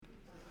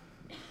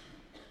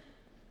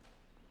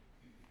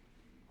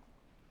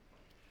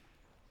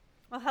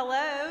Well,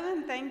 hello,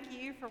 and thank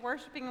you for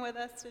worshiping with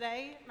us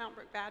today at Mount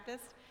Brook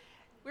Baptist.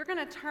 We're going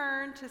to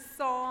turn to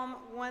Psalm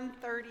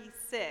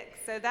 136.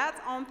 So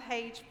that's on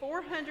page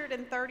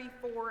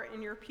 434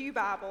 in your Pew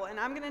Bible, and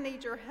I'm going to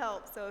need your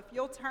help. So if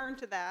you'll turn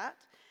to that,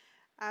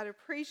 I'd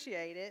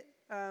appreciate it.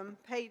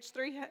 Page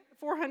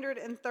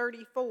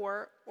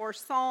 434, or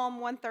Psalm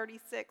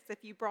 136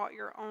 if you brought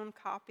your own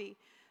copy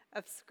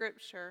of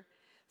Scripture.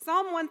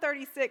 Psalm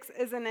 136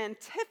 is an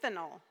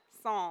antiphonal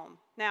psalm.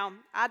 Now,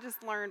 I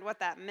just learned what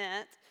that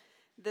meant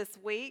this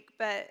week,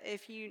 but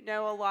if you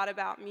know a lot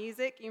about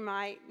music, you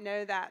might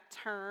know that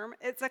term.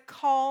 It's a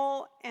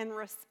call and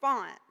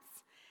response.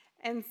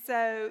 And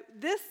so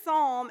this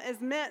psalm is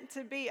meant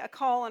to be a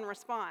call and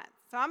response.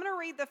 So I'm going to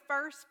read the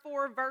first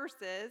 4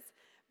 verses,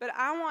 but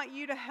I want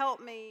you to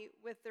help me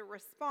with the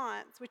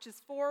response, which is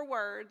 4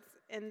 words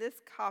in this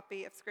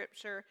copy of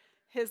Scripture.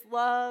 His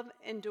love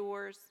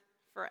endures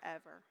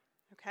forever.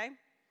 Okay?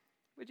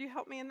 Would you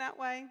help me in that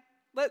way?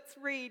 Let's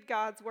read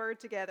God's word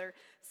together.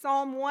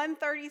 Psalm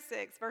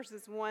 136,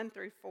 verses 1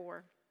 through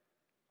 4.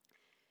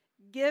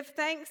 Give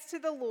thanks to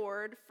the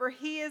Lord, for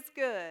he is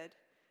good.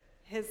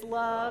 His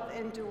love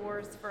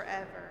endures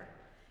forever.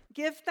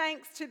 Give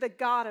thanks to the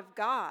God of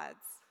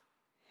gods.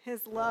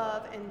 His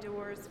love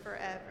endures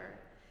forever.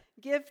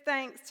 Give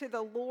thanks to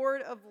the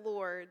Lord of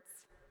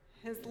lords.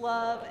 His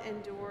love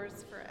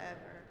endures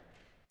forever.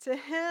 To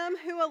him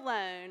who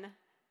alone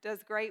does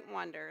great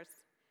wonders.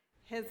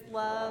 His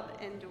love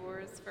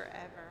endures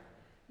forever.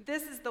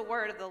 This is the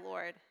word of the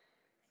Lord.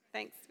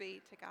 Thanks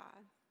be to God.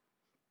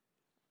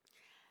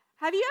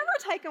 Have you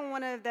ever taken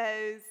one of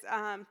those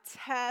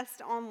tests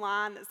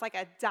online that's like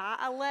a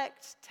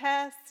dialect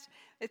test?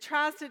 It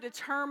tries to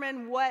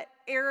determine what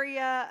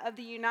area of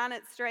the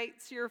United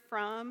States you're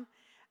from.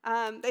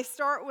 They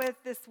start with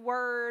this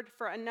word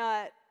for a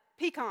nut,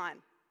 pecan.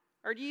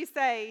 Or do you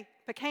say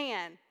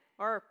pecan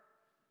or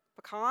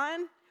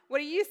pecan? What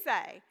do you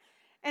say?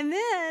 And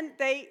then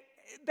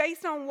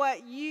based on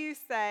what you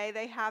say,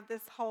 they have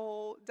this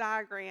whole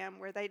diagram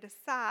where they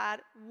decide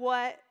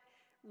what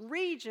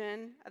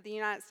region of the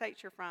United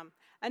States you're from.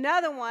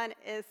 Another one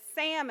is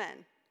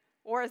salmon,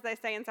 or as they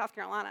say in South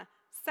Carolina,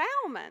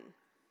 salmon.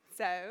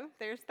 So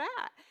there's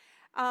that.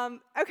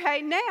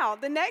 Okay, now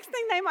the next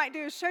thing they might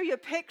do is show you a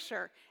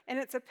picture, and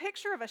it's a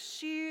picture of a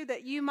shoe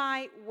that you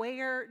might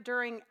wear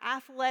during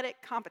athletic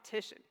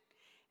competition.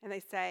 And they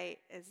say,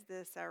 is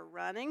this a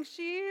running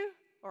shoe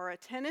or a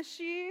tennis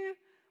shoe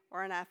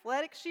or an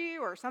athletic shoe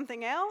or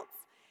something else?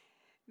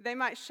 They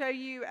might show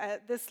you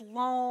this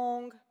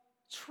long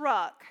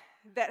truck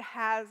that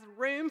has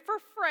room for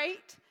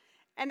freight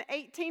and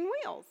 18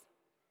 wheels.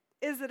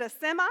 Is it a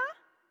semi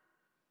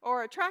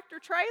or a tractor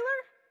trailer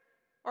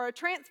or a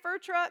transfer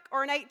truck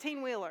or an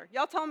 18-wheeler?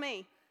 Y'all tell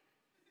me.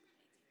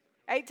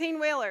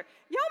 18-wheeler.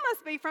 Y'all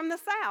must be from the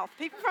South.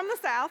 People from the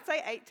South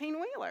say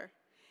 18-wheeler.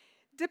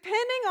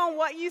 Depending on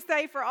what you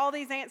say for all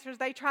these answers,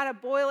 they try to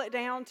boil it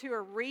down to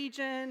a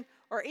region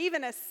or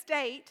even a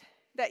state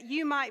that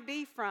you might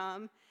be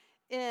from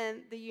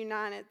in the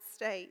United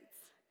States.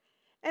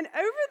 And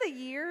over the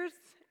years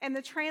and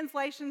the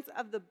translations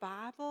of the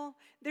Bible,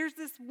 there's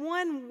this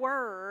one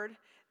word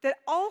that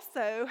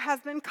also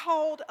has been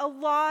called a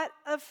lot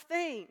of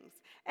things.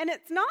 And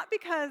it's not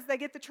because they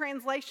get the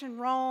translation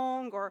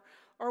wrong or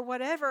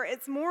whatever.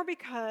 It's more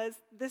because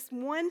this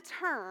one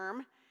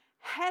term,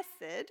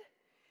 hesed,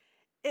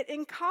 it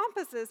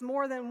encompasses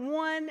more than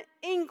one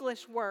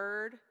English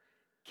word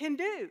can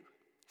do.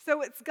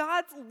 So it's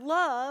God's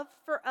love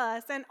for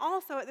us, and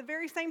also at the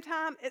very same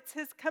time, it's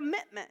his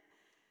commitment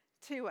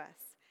to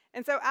us.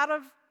 And so out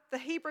of the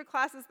Hebrew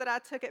classes that I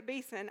took at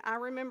Beeson, I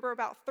remember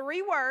about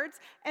 3 words,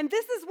 and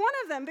this is one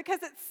of them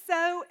because it's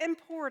so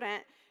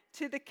important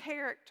to the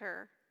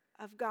character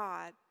of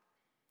God.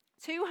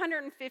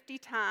 250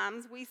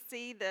 times we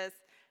see this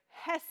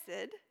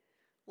hesed,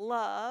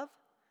 love,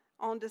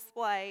 on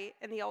display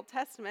in the Old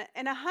Testament,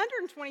 and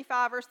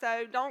 125 or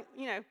so,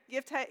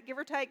 give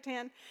or take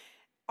 10,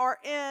 are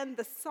in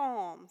the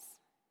Psalms.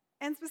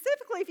 And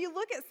specifically, if you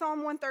look at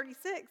Psalm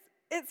 136,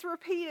 it's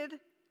repeated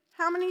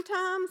how many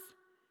times?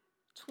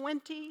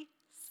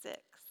 26.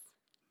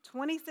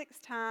 26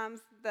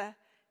 times the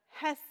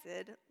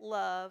hesed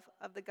love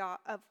of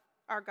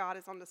our God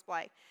is on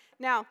display.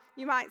 Now,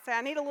 you might say,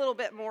 I need a little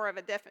bit more of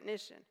a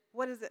definition.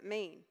 What does it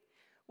mean?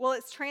 Well,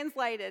 it's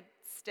translated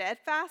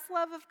steadfast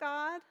love of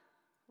God,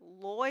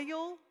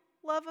 loyal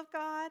love of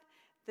God.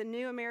 The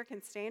New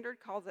American Standard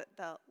calls it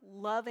the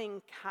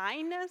loving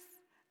kindness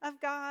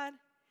of God.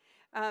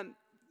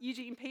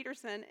 Eugene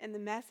Peterson in The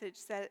Message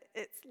said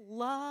it's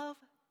love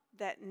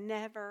that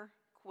never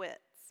quits.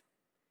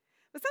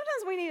 But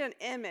sometimes we need an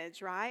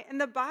image, right? And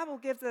the Bible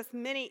gives us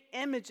many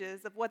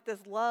images of what this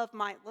love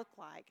might look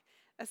like,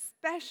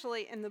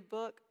 especially in the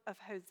book of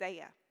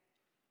Hosea.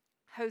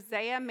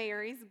 Hosea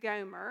marries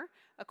Gomer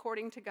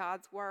according to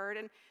God's word.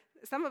 And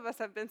some of us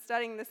have been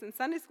studying this in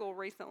Sunday school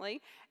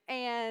recently.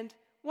 And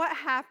what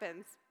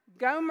happens?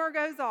 Gomer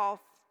goes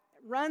off,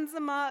 runs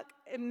amok,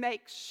 and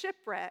makes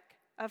shipwreck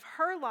of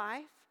her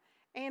life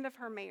and of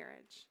her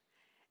marriage.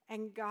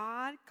 And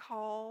God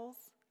calls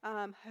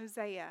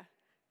Hosea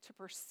to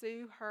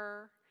pursue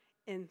her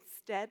in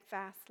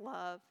steadfast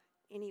love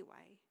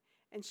anyway.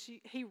 And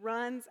he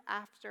runs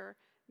after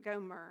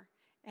Gomer,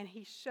 and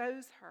he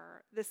shows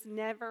her this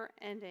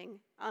never-ending,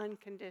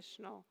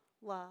 unconditional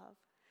love.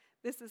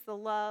 This is the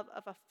love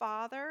of a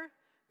father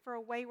for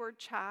a wayward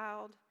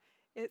child.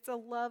 It's a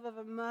love of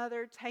a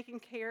mother taking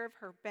care of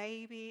her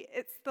baby.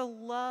 It's the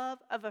love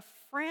of a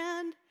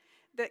friend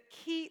that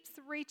keeps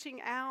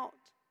reaching out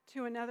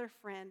to another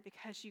friend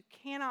because you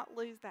cannot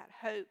lose that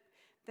hope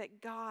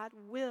that God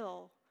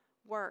will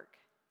work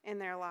in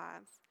their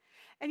lives.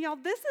 And y'all,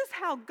 this is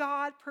how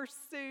God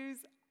pursues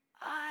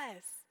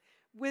us,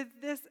 with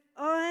this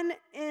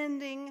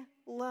unending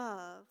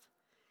love.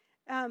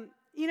 And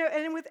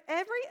with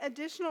every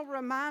additional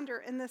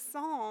reminder in this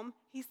psalm,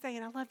 he's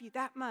saying, I love you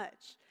that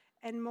much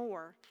and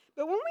more.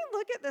 But when we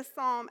look at this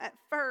psalm at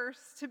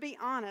first, to be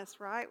honest,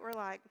 right, we're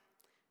like,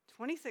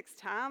 26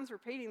 times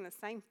repeating the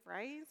same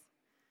phrase?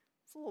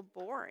 It's a little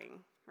boring,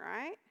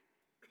 right?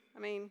 I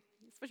mean,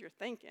 that's what you're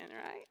thinking,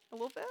 right? A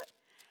little bit.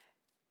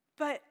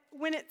 But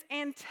when it's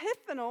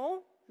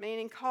antiphonal,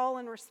 meaning call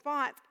and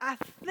response, I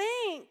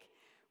think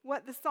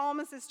what the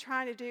psalmist is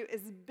trying to do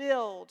is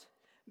build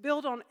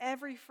on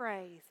every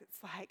phrase. It's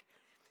like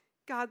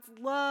God's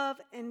love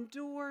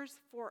endures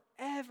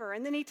forever.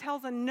 And then he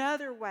tells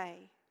another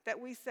way that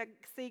we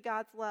see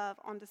God's love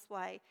on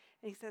display.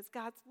 And he says,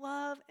 God's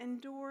love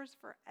endures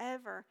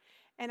forever.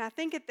 And I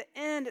think at the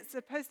end, it's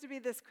supposed to be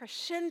this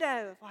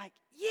crescendo of like,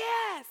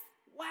 yes,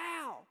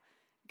 wow,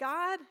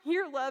 God,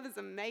 your love is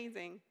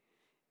amazing.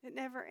 It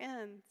never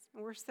ends.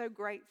 And we're so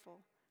grateful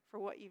for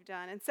what you've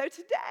done. And so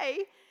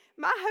today,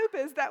 my hope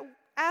is that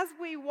as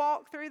we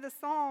walk through the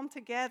psalm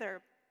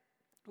together,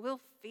 we'll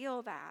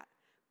feel that.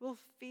 We'll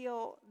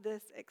feel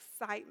this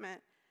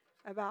excitement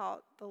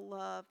about the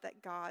love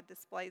that God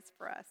displays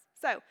for us.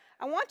 So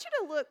I want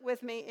you to look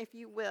with me, if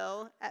you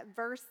will, at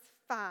verse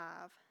 5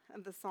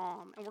 of the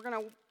psalm. And we're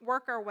going to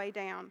work our way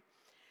down.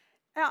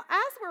 Now,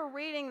 as we're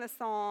reading the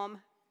psalm,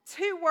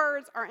 two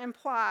words are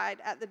implied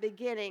at the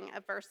beginning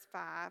of verse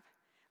 5.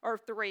 Or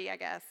 3, I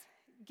guess.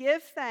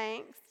 Give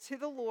thanks to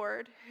the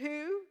Lord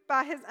who,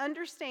 by his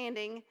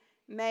understanding,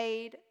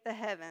 made the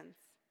heavens.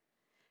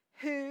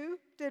 Who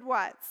did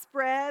what?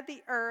 Spread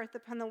the earth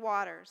upon the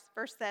waters.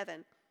 Verse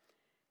 7.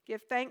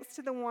 Give thanks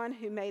to the one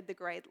who made the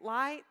great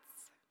lights,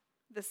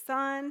 the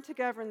sun to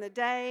govern the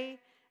day,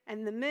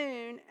 and the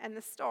moon and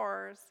the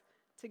stars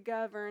to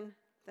govern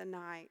the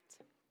night.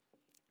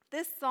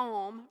 This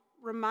psalm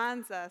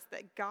reminds us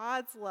that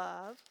God's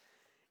love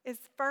is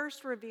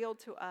first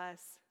revealed to us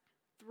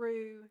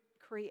through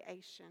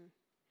creation.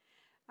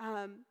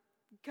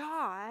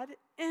 God,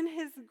 in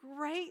his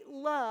great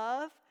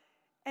love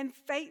and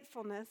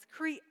faithfulness,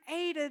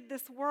 created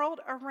this world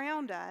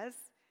around us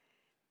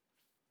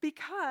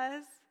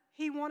because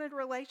he wanted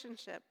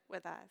relationship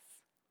with us.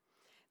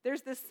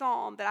 There's this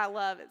psalm that I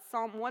love. It's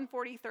Psalm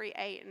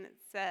 143:8, and it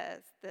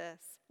says this: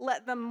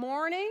 Let the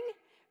morning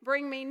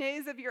bring me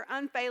news of your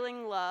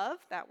unfailing love,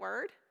 that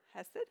word,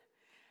 hesed.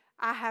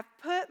 I have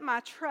put my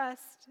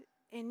trust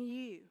in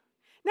you.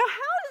 Now,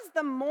 how does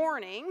the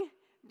morning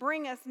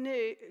bring us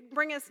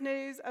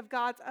news of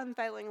God's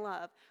unfailing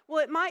love?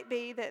 Well, it might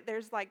be that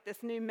there's like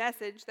this new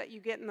message that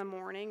you get in the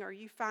morning, or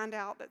you find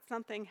out that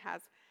something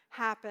has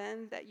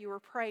happened that you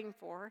were praying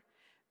for.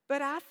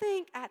 But I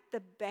think at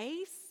the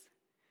base,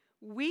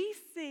 we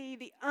see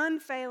the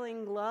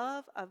unfailing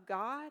love of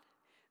God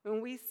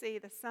when we see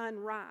the sun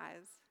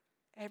rise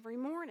every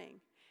morning.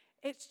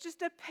 It's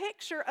just a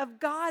picture of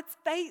God's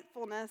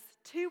faithfulness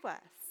to us.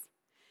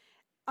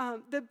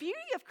 The beauty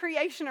of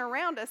creation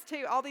around us,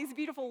 too, all these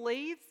beautiful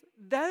leaves,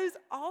 those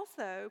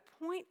also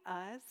point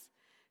us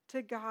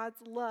to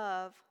God's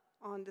love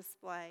on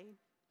display.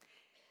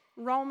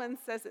 Romans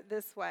says it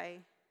this way: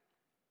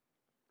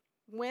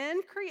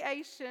 when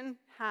creation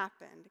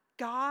happened,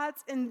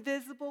 God's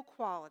invisible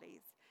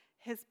qualities,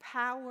 his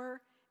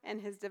power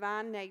and his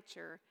divine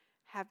nature,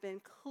 have been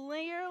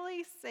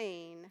clearly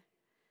seen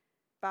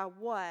by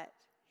what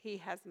he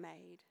has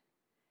made.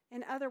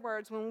 In other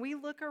words, when we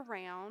look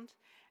around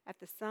at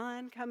the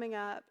sun coming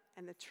up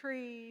and the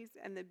trees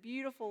and the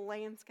beautiful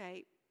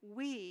landscape,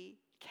 we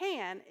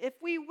can, if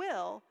we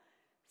will,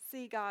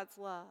 see God's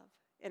love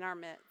in our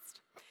midst.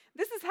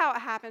 This is how it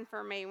happened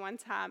for me one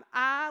time.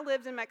 I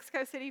lived in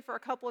Mexico City for a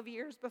couple of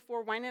years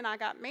before Wayne and I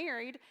got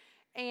married,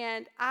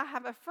 and I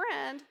have a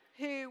friend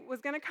who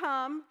was going to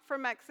come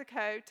from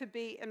Mexico to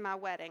be in my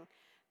wedding.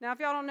 Now, if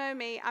y'all don't know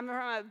me, I'm from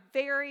a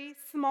very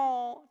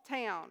small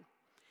town.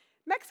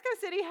 Mexico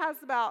City has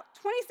about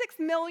 26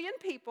 million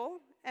people,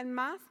 and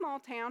my small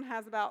town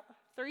has about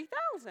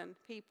 3,000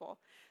 people.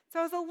 So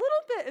I was a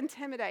little bit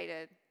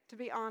intimidated, to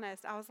be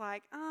honest. I was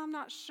like, I'm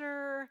not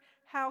sure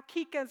how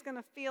Kika's going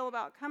to feel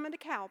about coming to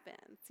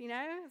Cowpens.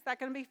 Is that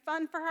going to be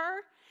fun for her?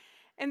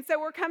 And so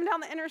we're coming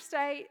down the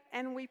interstate,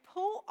 and we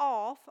pull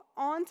off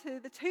onto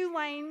the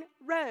 2-lane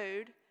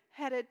road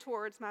headed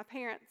towards my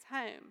parents'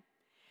 home.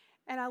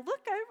 And I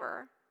look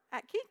over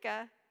at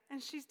Kika,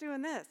 and she's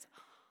doing this.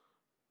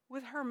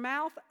 with her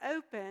mouth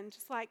open,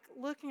 just like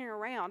looking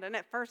around. And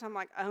at first I'm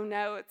like, oh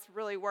no, it's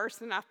really worse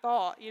than I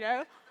thought, you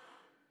know?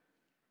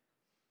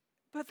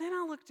 But then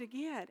I looked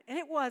again, and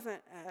it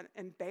wasn't an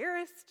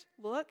embarrassed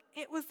look.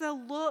 It was a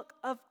look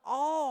of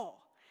awe.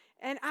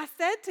 And I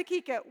said to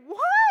Kika,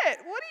 what?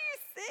 What do you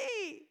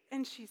see?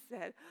 And she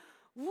said,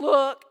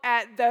 look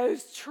at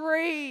those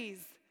trees.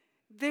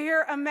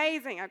 They're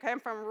amazing. Okay, I'm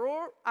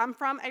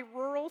from a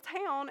rural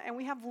town, and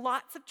we have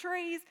lots of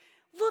trees.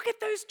 Look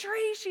at those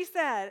trees, she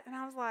said. And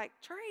I was like,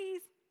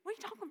 trees? What are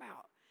you talking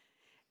about?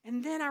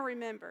 And then I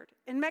remembered,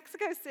 in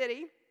Mexico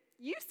City,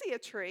 you see a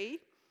tree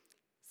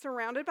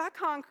surrounded by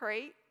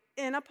concrete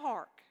in a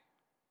park,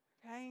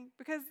 okay?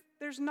 Because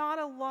there's not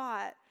a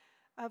lot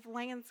of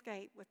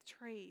landscape with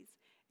trees.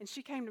 And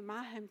she came to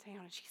my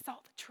hometown and she saw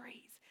the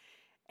trees.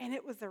 And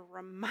it was a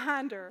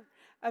reminder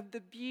of the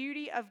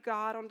beauty of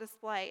God on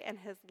display and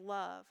his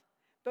love.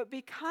 But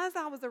because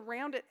I was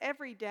around it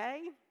every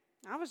day,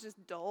 I was just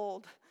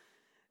dulled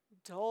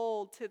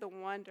to the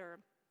wonder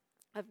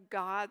of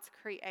God's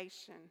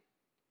creation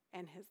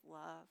and his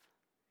love.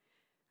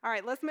 All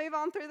right, let's move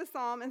on through the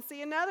psalm and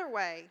see another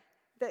way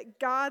that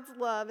God's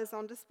love is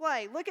on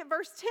display. Look at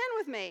verse 10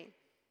 with me.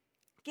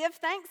 Give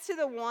thanks to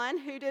the one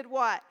who did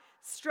what?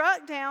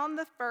 Struck down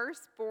the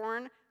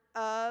firstborn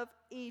of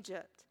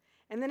Egypt.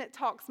 And then it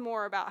talks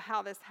more about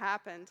how this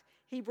happened.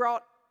 He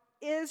brought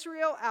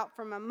Israel out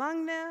from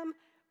among them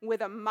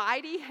with a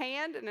mighty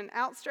hand and an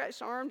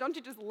outstretched arm. Don't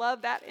you just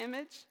love that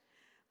image?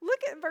 Look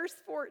at verse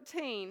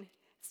 14.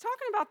 It's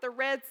talking about the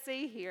Red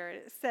Sea here.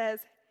 It says,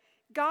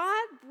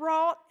 God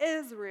brought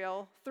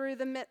Israel through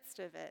the midst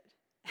of it.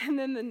 And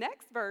then the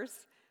next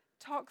verse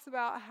talks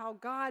about how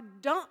God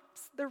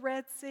dumps the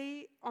Red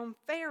Sea on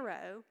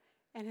Pharaoh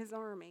and his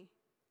army.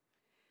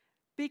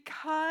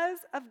 Because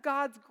of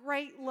God's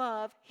great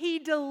love, he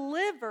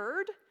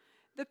delivered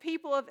the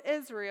people of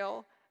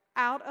Israel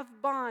out of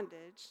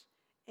bondage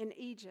in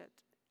Egypt.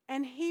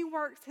 And he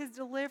works his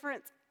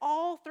deliverance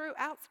all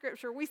throughout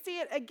Scripture. We see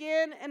it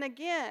again and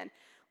again.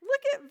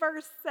 Look at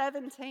verse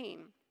 17.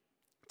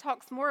 It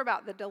talks more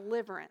about the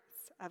deliverance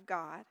of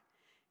God.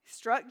 He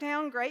struck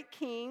down great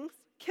kings,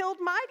 killed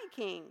mighty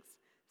kings.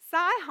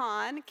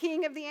 Sihon,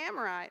 king of the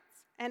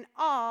Amorites, and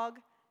Og,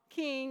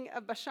 king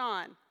of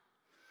Bashan.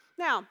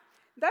 Now,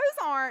 those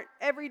aren't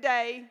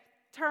everyday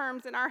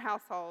terms in our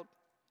household,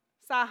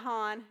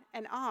 Sihon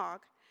and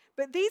Og.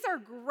 But these are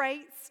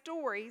great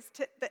stories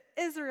to the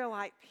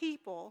Israelite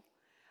people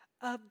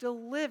of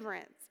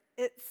deliverance.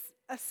 It's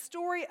a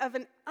story of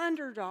an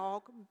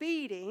underdog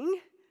beating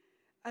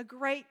a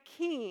great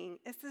king.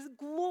 It's his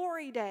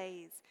glory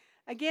days.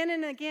 Again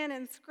and again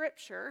in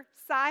Scripture,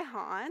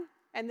 Sihon,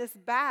 and this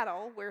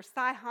battle where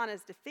Sihon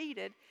is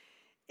defeated,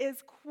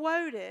 is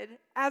quoted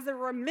as a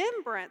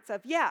remembrance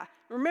of,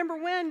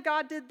 remember when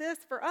God did this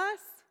for us?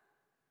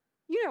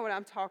 You know what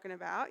I'm talking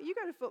about. You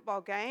go to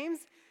football games.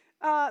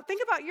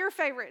 Think about your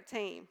favorite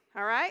team,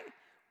 all right?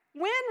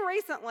 When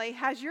recently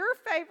has your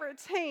favorite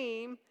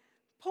team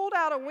pulled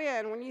out a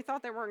win when you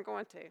thought they weren't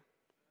going to?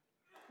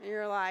 And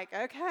you're like,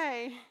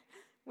 okay,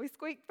 we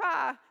squeaked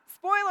by.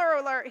 Spoiler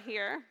alert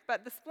here,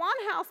 but the Splon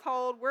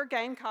household, we're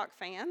Gamecock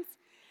fans.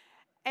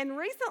 And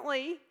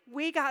recently,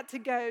 we got to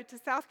go to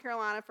South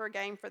Carolina for a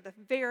game for the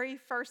very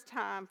first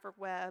time for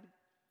Webb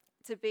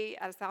to be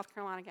at a South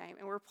Carolina game.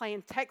 And we're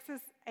playing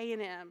Texas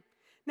A&M.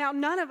 Now,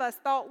 none of us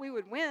thought we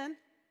would win.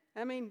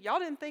 I mean, y'all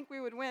didn't think we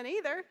would win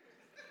either.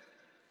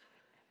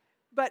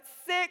 But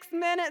 6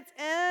 minutes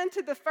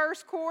into the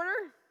first quarter,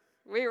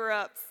 we were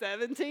up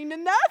 17-0.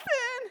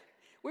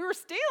 We were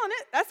stealing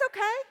it. That's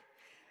okay.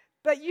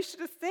 But you should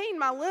have seen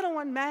my little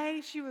one,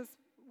 May. She was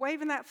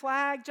waving that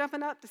flag,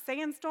 jumping up to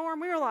Sandstorm.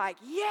 We were like,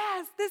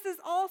 yes, this is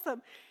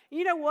awesome.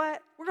 You know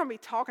what? We're going to be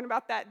talking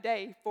about that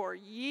day for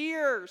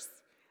years.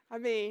 I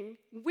mean,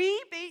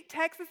 we beat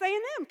Texas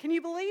A&M. Can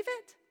you believe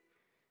it?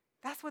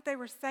 That's what they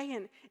were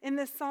saying in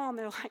this psalm.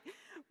 They're like,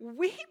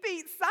 we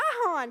beat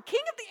Sihon, king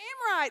of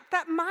the Amorites,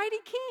 that mighty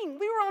king.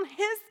 We were on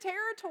his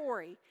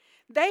territory.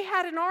 They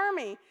had an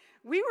army.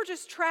 We were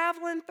just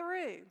traveling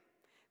through.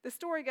 The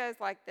story goes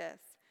like this.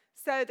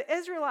 So the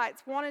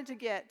Israelites wanted to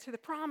get to the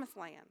promised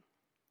land,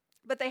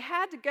 but they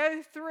had to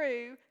go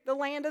through the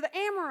land of the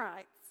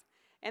Amorites.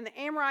 And the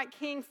Amorite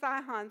king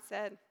Sihon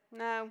said,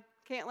 no,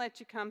 can't let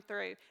you come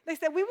through. They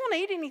said, we won't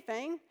eat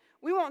anything.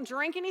 We won't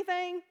drink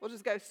anything. We'll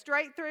just go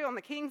straight through on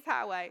the king's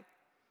highway.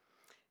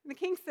 And the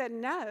king said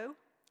no.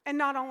 And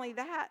not only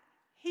that,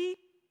 he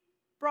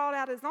brought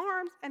out his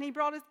arms and he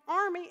brought his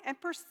army and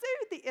pursued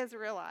the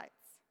Israelites.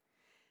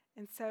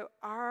 And so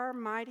our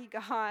mighty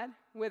God,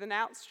 with an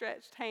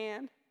outstretched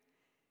hand,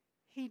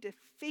 he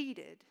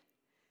defeated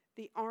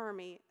the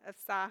army of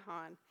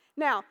Sihon.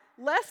 Now,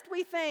 lest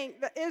we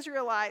think the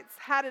Israelites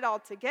had it all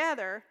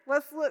together,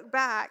 let's look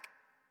back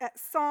at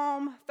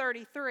Psalm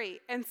 33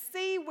 and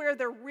see where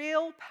the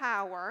real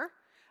power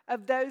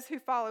of those who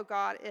follow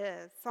God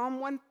is.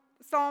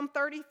 Psalm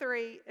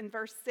 33 in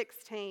verse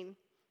 16,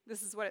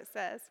 this is what it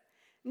says.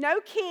 No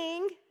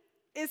king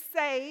is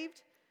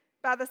saved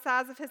by the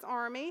size of his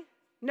army,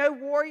 No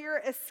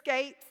warrior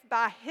escapes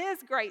by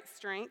his great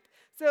strength.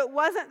 So it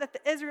wasn't that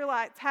the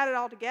Israelites had it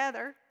all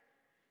together,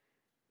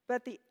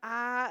 but the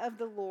eye of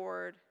the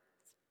Lord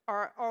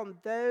are on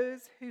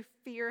those who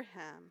fear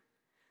him,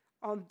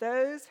 on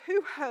those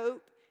who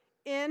hope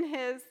in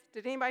his,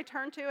 did anybody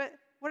turn to it?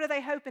 What are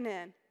they hoping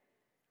in?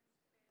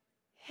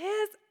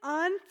 His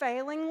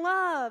unfailing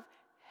love,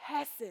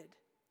 hesed,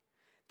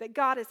 that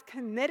God is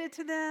committed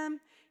to them,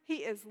 he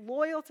is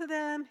loyal to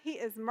them, he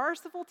is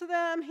merciful to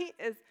them, he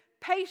is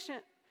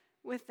patient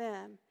with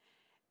them.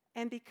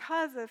 And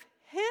because of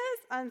his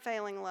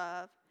unfailing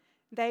love,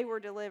 they were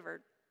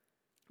delivered.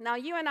 Now,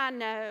 you and I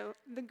know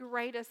the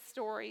greatest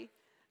story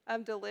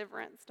of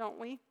deliverance, don't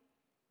we?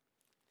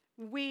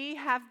 We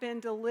have been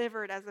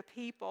delivered as a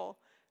people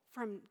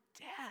from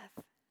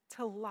death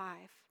to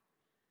life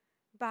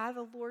by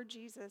the Lord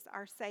Jesus,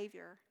 our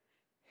Savior,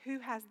 who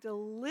has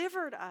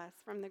delivered us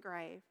from the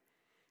grave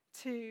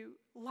to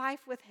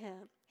life with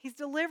him. He's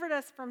delivered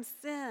us from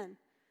sin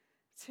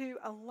to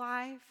a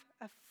life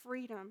of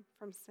freedom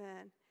from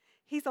sin.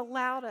 He's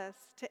allowed us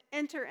to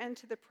enter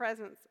into the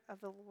presence of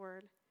the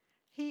Lord.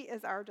 He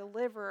is our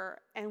deliverer,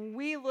 and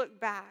we look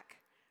back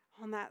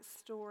on that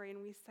story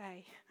and we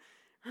say,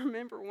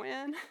 remember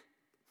when?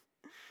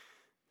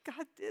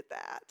 God did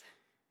that.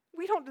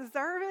 We don't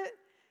deserve it.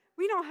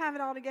 We don't have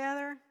it all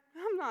together.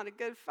 I'm not a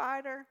good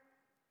fighter.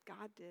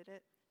 God did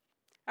it.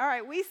 All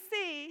right, we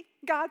see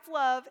God's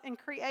love in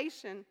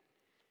creation.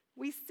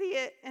 We see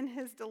it in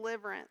his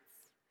deliverance,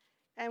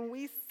 and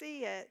we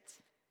see it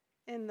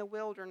in the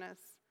wilderness.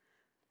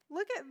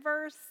 Look at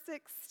verse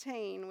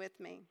 16 with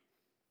me.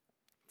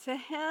 To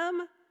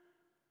him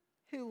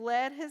who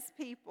led his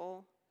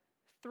people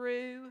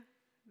through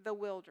the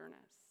wilderness.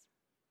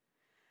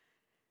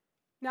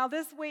 Now,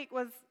 this week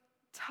was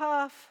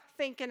tough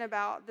thinking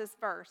about this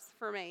verse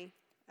for me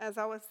as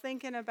I was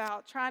thinking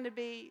about trying to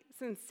be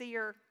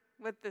sincere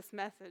with this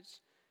message,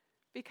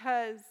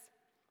 because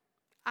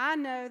I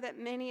know that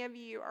many of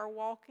you are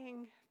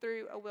walking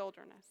through a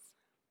wilderness.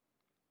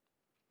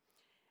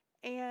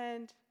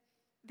 And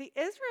the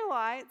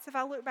Israelites, if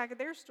I look back at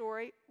their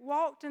story,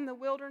 walked in the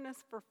wilderness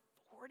for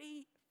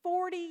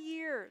 40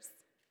 years.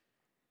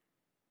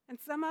 And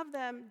some of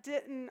them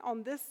didn't,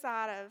 on this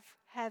side of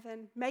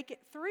heaven, make it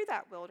through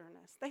that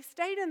wilderness. They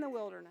stayed in the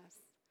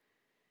wilderness.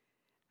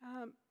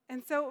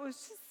 And so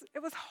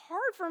it was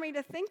hard for me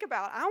to think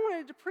about. I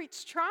wanted to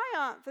preach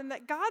triumph and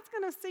that God's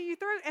going to see you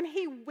through, and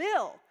he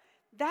will.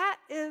 That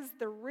is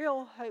the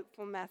real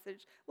hopeful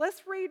message.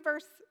 Let's read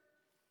verse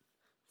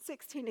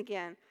 16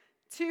 again.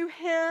 To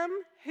him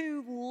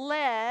who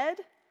led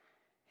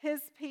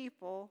his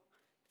people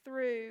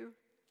through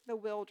the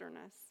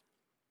wilderness.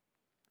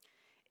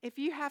 If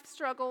you have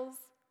struggles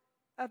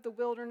of the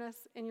wilderness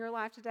in your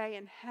life today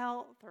in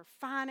health or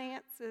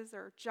finances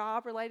or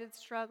job-related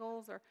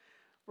struggles or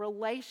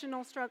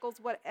relational struggles,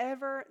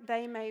 whatever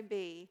they may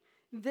be,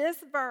 this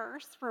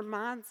verse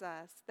reminds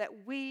us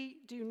that we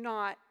do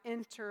not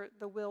enter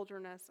the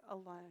wilderness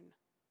alone.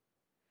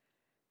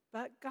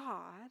 But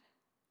God,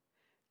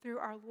 through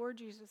our Lord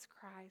Jesus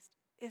Christ,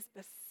 is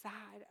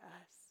beside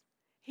us.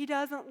 He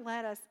doesn't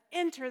let us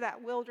enter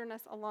that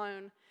wilderness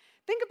alone.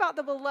 Think about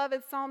the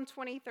beloved Psalm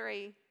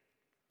 23. It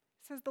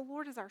says, the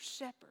Lord is our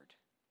shepherd.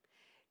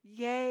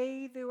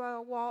 Yea, though I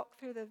walk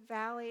through the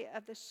valley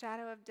of the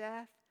shadow of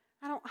death,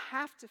 I don't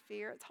have to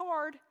fear. It's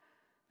hard.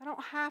 I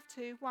don't have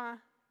to. Why?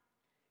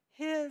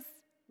 His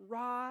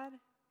rod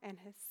and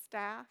his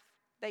staff,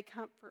 they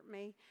comfort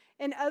me.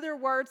 In other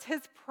words,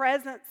 his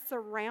presence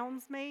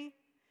surrounds me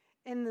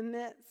in the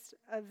midst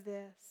of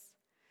this.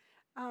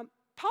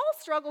 Paul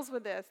struggles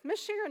with this.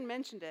 Miss Sharon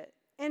mentioned it.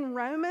 In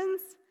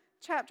Romans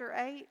chapter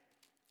 8,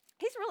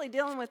 he's really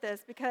dealing with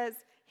this because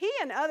he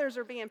and others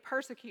are being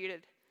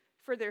persecuted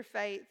for their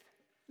faith.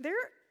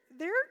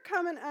 They're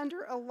coming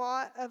under a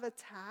lot of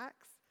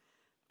attacks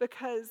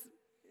because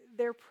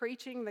they're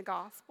preaching the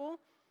gospel.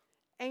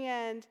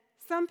 And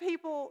some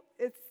people,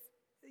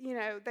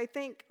 they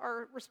think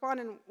are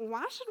responding,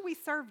 why should we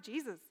serve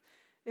Jesus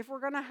if we're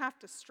going to have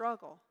to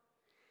struggle?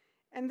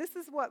 And this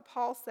is what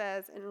Paul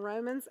says in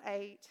Romans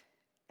 8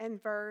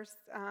 and verse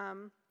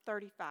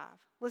 35.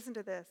 Listen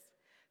to this.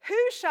 Who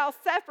shall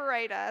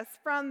separate us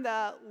from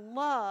the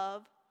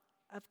love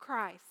of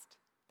Christ?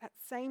 That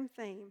same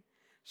theme.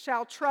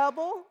 Shall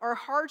trouble or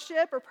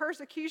hardship or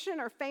persecution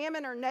or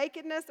famine or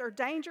nakedness or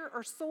danger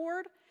or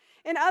sword?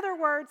 In other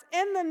words,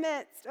 in the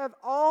midst of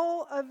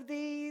all of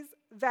these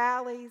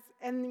valleys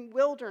and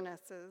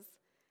wildernesses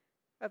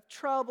of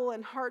trouble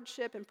and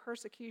hardship and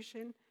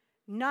persecution,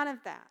 none of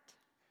that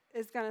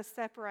is going to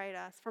separate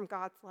us from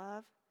God's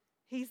love.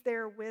 He's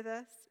there with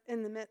us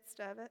in the midst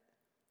of it.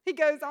 He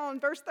goes on,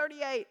 verse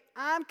 38,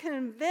 I'm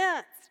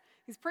convinced,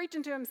 he's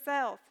preaching to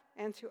himself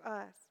and to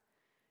us,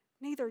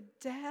 neither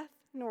death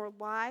nor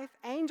life,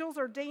 angels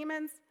or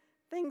demons,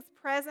 things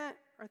present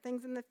or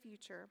things in the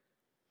future,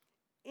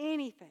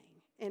 anything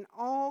in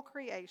all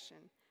creation,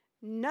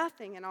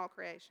 nothing in all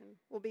creation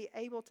will be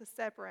able to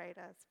separate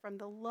us from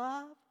the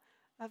love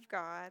of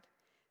God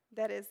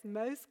that is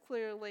most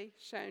clearly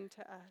shown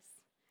to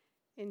us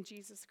in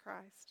Jesus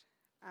Christ,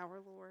 our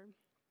Lord.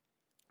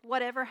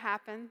 Whatever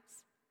happens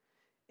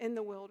in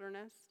the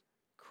wilderness,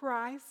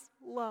 Christ's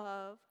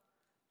love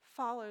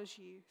follows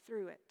you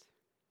through it.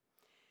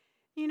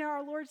 You know,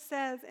 our Lord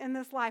says in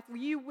this life,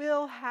 you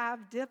will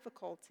have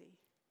difficulty.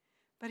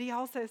 But he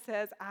also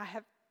says, I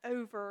have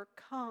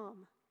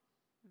overcome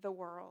the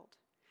world.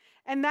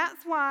 And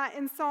that's why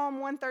in Psalm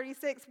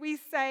 136, we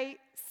say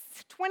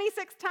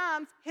 26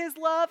 times, his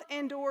love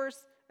endures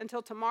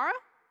until tomorrow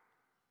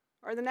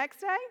or the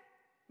next day.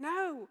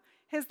 No,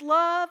 his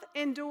love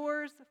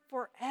endures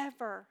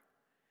forever.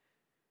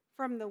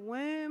 From the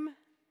womb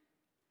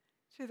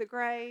to the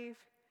grave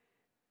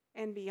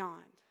and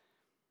beyond.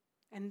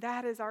 And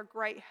that is our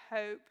great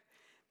hope,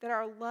 that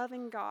our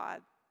loving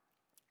God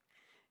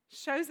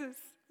shows us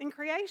in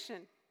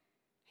creation.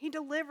 He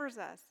delivers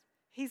us.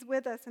 He's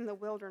with us in the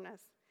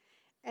wilderness.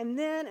 And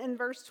then in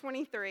verse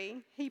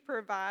 23, he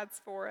provides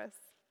for us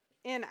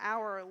in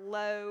our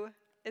low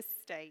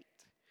estate.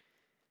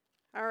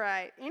 All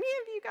right, any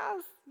of you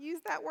guys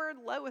use that word,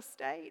 low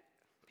estate?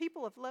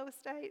 People of low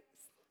estates?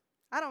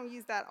 I don't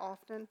use that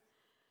often.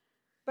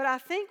 But I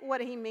think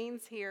what he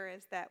means here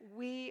is that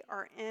we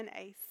are in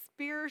a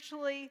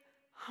spiritually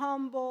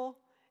humble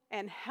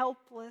and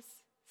helpless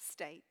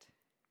state.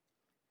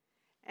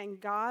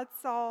 And God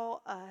saw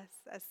us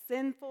as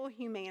sinful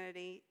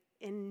humanity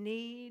in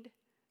need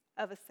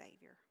of a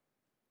Savior.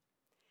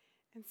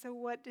 And so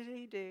what did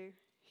he do?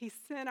 He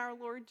sent our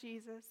Lord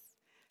Jesus,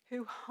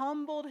 who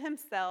humbled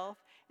himself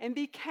and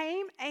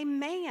became a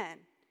man.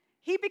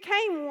 He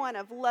became one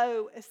of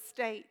low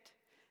estate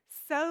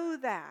so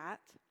that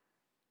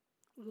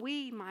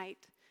we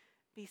might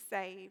be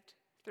saved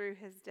through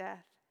his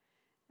death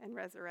and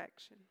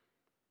resurrection.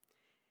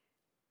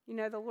 You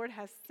know, the Lord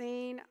has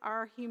seen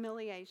our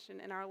humiliation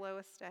in our low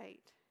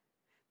estate.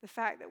 The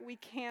fact that we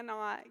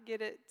cannot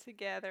get it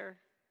together.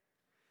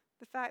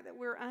 The fact that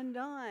we're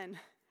undone.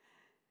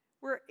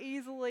 We're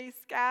easily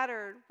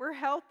scattered. We're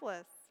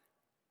helpless.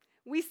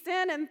 We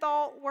sin in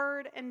thought,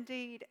 word, and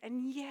deed.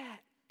 And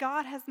yet,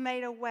 God has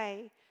made a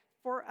way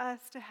for us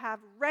to have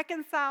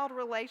reconciled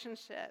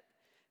relationship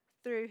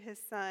through his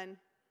Son,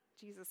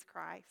 Jesus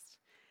Christ.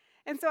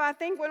 And so I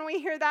think when we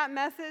hear that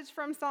message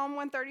from Psalm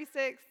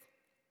 136,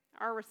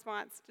 our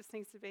response just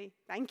needs to be,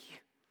 thank you.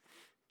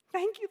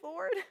 Thank you,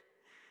 Lord.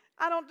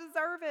 I don't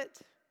deserve it.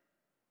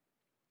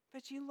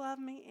 But you love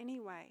me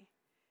anyway,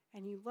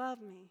 and you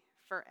love me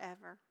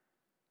forever.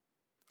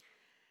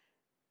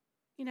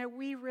 You know,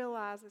 we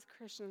realize as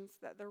Christians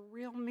that the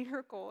real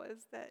miracle is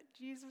that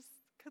Jesus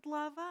could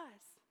love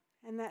us,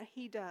 and that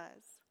he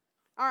does.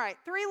 All right,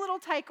 3 little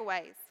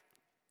takeaways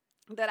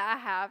that I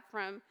have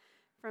from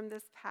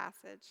this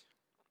passage.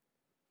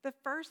 The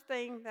first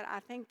thing that I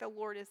think the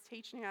Lord is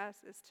teaching us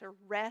is to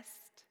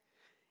rest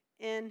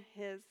in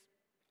his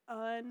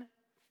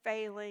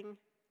unfailing,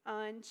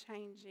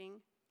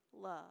 unchanging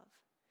love.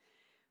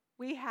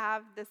 We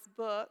have this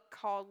book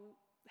called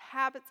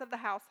Habits of the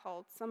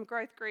Household. Some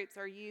growth groups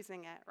are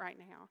using it right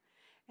now.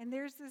 And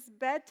there's this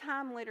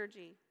bedtime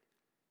liturgy.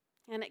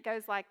 And it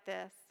goes like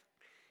this.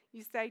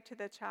 You say to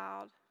the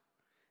child,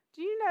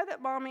 do you know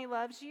that mommy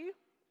loves you?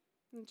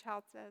 And the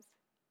child says,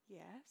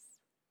 yes.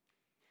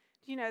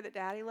 Do you know that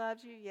daddy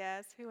loves you?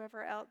 Yes.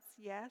 Whoever else?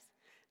 Yes.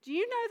 Do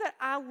you know that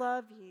I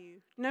love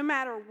you no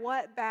matter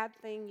what bad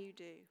thing you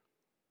do?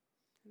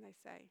 And they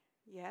say,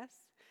 yes.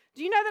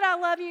 Do you know that I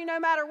love you no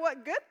matter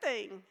what good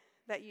thing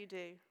that you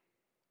do?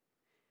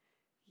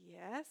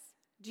 Yes.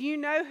 Do you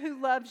know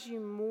who loves you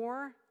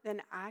more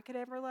than I could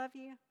ever love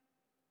you?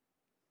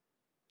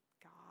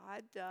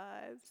 God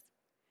does.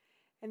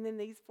 And then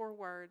these 4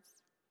 words,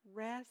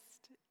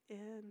 rest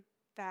in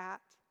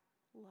that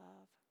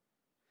love.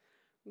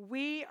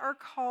 We are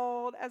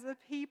called as a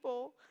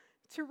people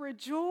to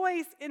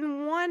rejoice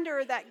and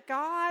wonder that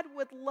God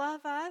would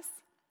love us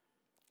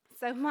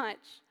so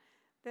much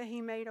that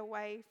he made a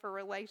way for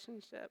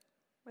relationship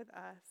with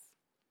us.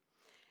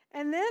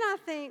 And then I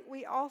think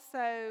we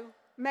also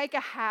make a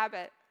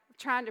habit of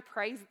trying to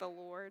praise the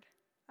Lord.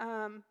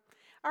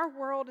 Our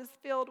world is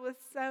filled with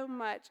so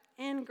much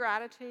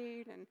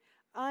ingratitude and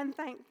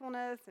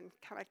unthankfulness and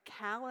kind of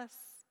callous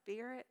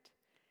spirit.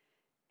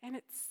 And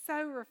it's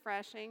so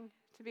refreshing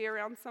to be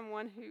around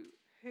someone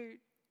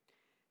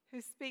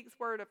who speaks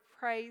word of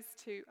praise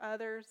to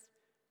others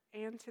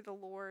and to the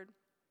Lord.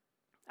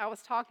 I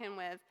was talking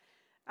with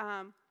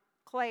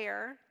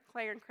Claire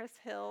and Chris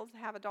Hills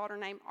have a daughter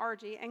named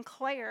Argie, and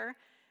Claire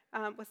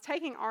was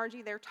taking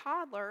Argie, their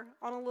toddler,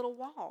 on a little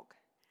walk.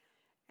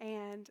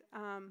 And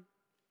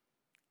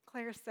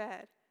Claire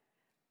said,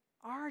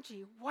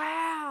 Argie,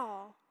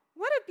 wow,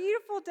 what a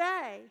beautiful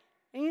day.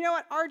 And you know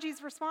what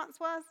Argie's response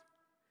was?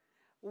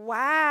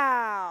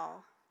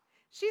 Wow.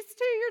 She's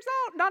 2 years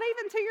old, not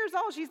even 2 years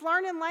old. She's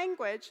learning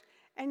language,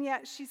 and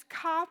yet she's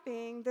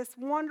copying this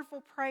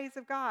wonderful praise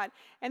of God.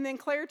 And then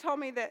Claire told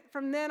me that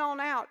from then on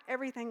out,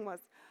 everything was,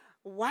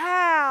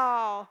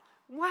 wow,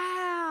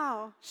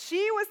 wow.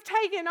 She was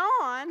taking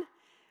on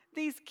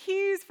these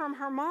cues from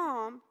her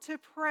mom to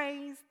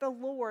praise the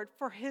Lord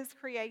for his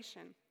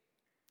creation.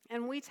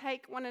 And we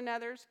take one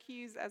another's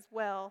cues as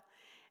well.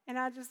 And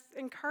I just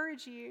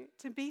encourage you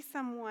to be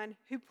someone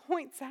who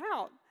points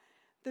out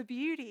the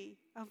beauty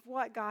of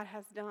what God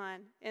has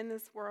done in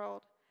this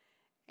world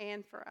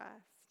and for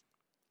us.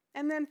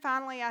 And then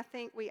finally, I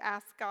think we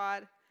ask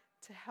God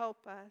to help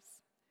us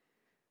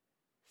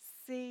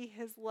see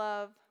his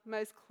love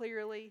most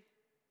clearly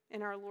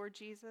in our Lord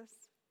Jesus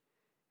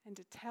and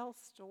to tell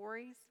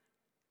stories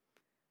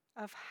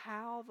of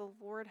how the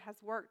Lord has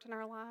worked in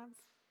our lives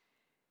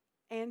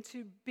and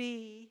to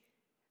be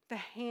the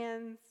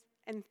hands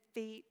and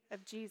feet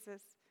of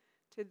Jesus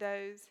to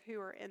those who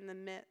are in the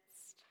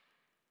midst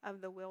of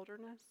the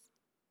wilderness,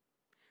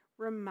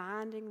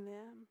 reminding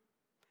them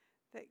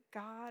that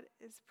God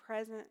is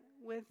present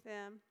with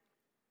them.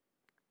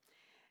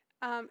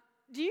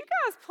 Do you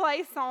guys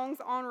play songs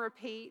on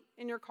repeat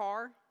in your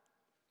car?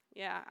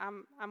 Yeah,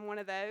 I'm one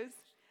of those.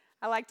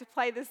 I like to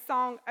play this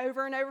song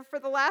over and over. For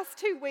the last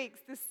 2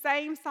 weeks, the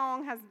same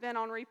song has been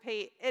on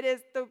repeat. It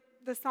is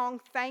the song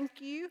Thank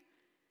You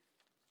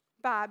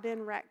by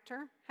Ben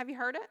Rector. Have you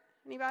heard it?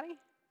 Anybody?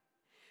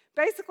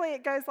 Basically,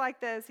 it goes like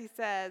this. He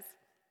says,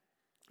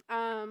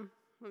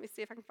 let me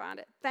see if I can find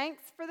it.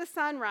 Thanks for the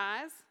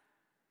sunrise.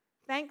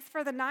 Thanks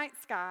for the night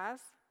skies.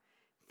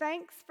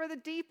 Thanks for the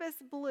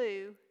deepest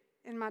blue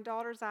in my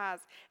daughter's eyes.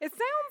 It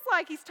sounds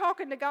like he's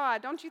talking to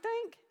God, don't you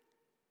think?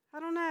 I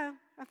don't know.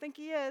 I think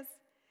he is.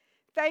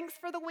 Thanks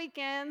for the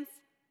weekends.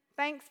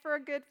 Thanks for a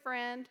good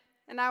friend.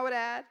 And I would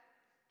add,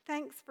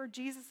 thanks for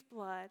Jesus'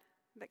 blood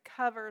that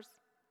covers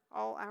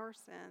all our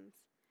sins.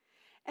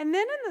 And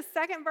then in the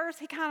second verse,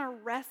 he kind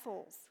of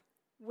wrestles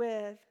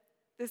with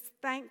this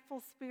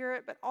thankful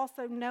spirit, but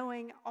also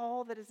knowing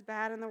all that is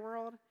bad in the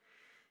world.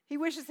 He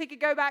wishes he could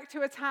go back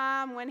to a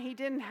time when he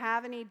didn't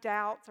have any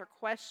doubts or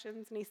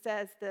questions. And he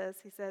says this,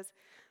 he says,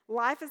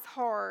 life is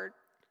hard,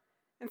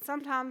 and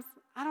sometimes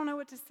I don't know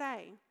what to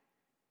say.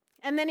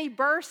 And then he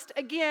burst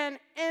again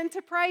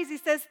into praise. He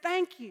says,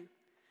 thank you,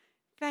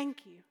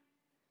 thank you,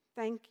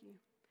 thank you.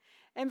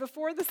 And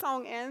before the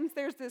song ends,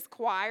 there's this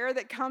choir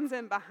that comes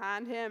in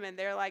behind him, and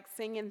they're like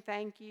singing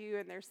thank you,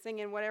 and they're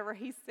singing whatever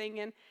he's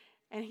singing.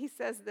 And he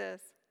says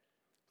this,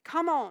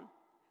 come on,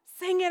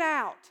 sing it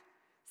out.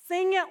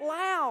 Sing it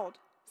loud.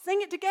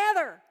 Sing it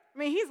together. I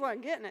mean, he's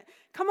like getting it.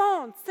 Come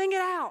on, sing it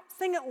out.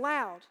 Sing it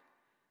loud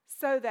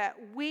so that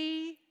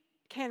we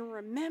can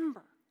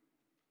remember.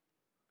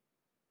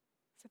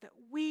 So that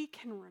we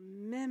can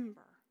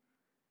remember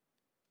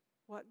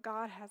what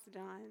God has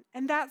done.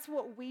 And that's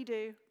what we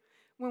do.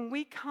 When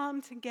we come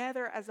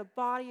together as a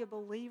body of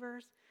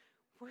believers,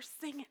 we're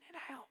singing it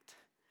out.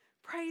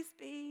 Praise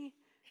be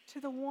to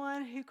the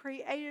one who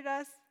created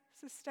us,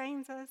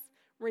 sustains us,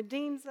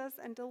 redeems us,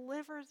 and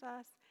delivers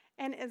us,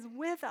 and is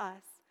with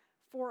us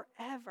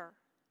forever.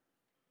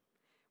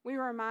 We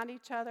remind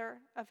each other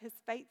of his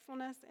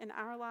faithfulness in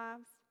our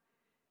lives,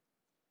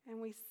 and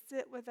we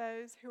sit with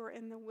those who are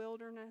in the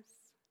wilderness,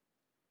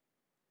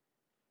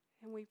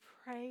 and we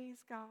praise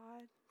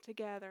God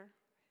together.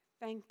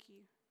 Thank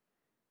you,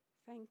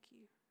 thank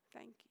you,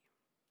 thank you.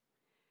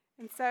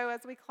 And so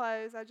as we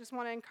close, I just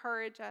want to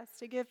encourage us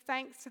to give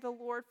thanks to the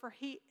Lord, for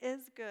he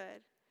is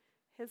good.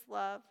 His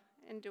love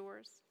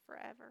endures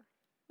forever.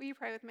 Will you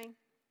pray with me?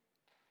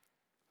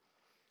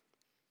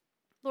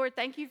 Lord,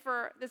 thank you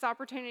for this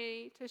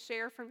opportunity to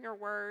share from your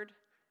word.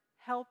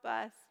 Help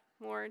us,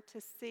 Lord, to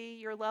see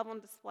your love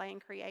on display in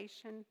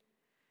creation,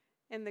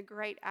 in the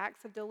great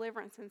acts of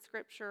deliverance in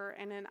Scripture,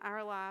 and in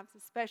our lives,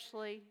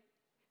 especially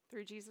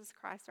through Jesus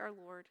Christ our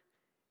Lord,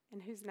 in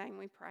whose name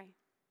we pray.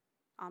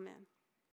 Amen.